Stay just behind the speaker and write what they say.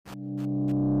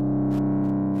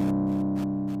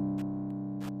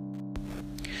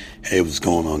Hey, what's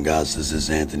going on, guys? This is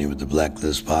Anthony with the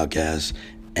Blacklist Podcast,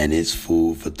 and it's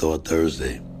Food for Thought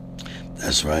Thursday.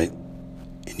 That's right.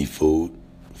 Any food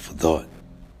for thought.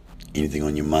 Anything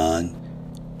on your mind,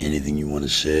 anything you want to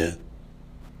share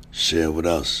with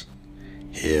us.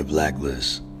 Here at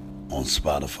Blacklist on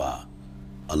Spotify,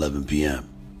 11 p.m.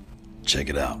 Check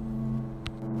it out.